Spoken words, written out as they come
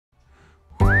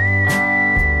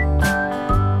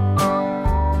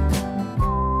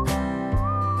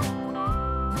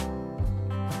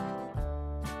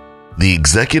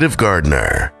Executive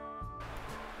Gardener.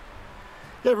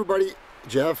 Hey everybody,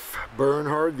 Jeff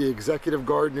Bernhard, the Executive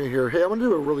Gardener here. Hey, I want to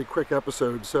do a really quick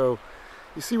episode. So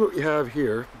you see what we have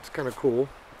here. It's kind of cool.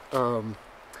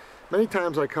 Many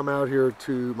times I come out here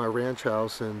to my ranch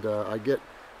house and I get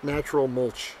natural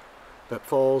mulch that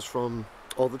falls from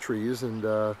all the trees, and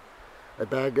I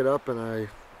bag it up and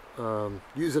I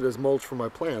use it as mulch for my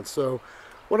plants. So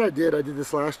what I did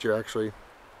this last year actually,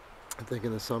 I think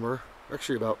in the summer,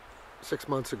 actually about 6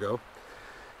 months ago.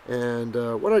 And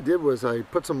what I did was I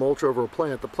put some mulch over a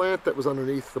plant. The plant that was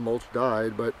underneath the mulch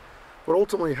died, but what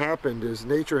ultimately happened is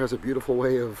nature has a beautiful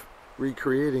way of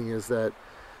recreating, is that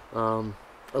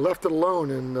I left it alone,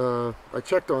 and I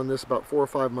checked on this about 4 or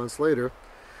 5 months later,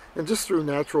 and just through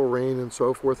natural rain and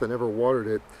so forth, I never watered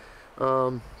it.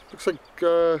 Looks like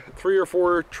 3 or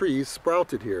 4 trees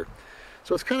sprouted here.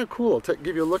 So it's kind of cool. I'll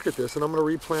give you a look at this, and I'm going to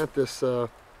replant this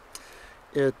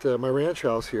at my ranch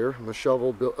house here. I'm going to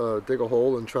shovel, dig a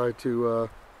hole, and try to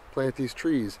plant these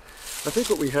trees. I think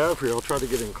what we have here, I'll try to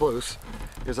get in close,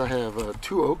 is I have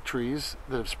 2 oak trees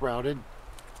that have sprouted,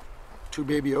 2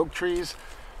 baby oak trees,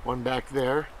 one back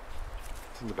there,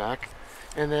 it's in the back,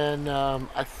 and then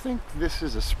I think this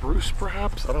is a spruce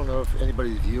perhaps. I don't know if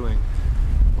anybody's viewing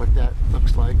what that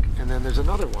looks like. And then there's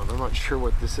another one. I'm not sure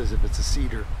what this is, if it's a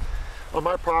cedar. On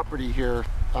my property here,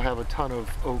 I have a ton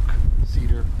of oak,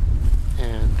 cedar,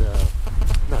 and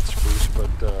not spruce, but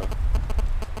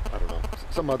I don't know,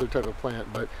 some other type of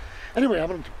plant. But anyway, I'm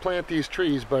going to plant these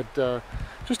trees, but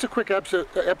just a quick episode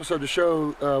to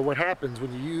show what happens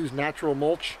when you use natural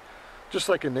mulch. Just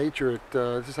like in nature,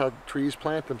 this is how trees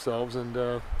plant themselves. And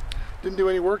didn't do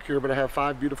any work here, but I have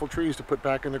 5 beautiful trees to put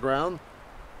back in the ground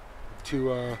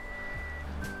to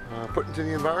put into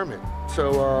the environment.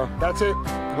 So that's it.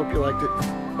 I hope you liked it.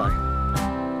 Bye.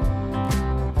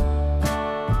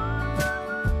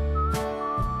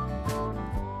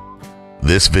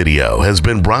 This video has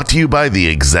been brought to you by the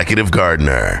Executive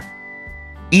Gardener.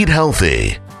 Eat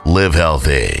healthy, live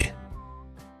healthy.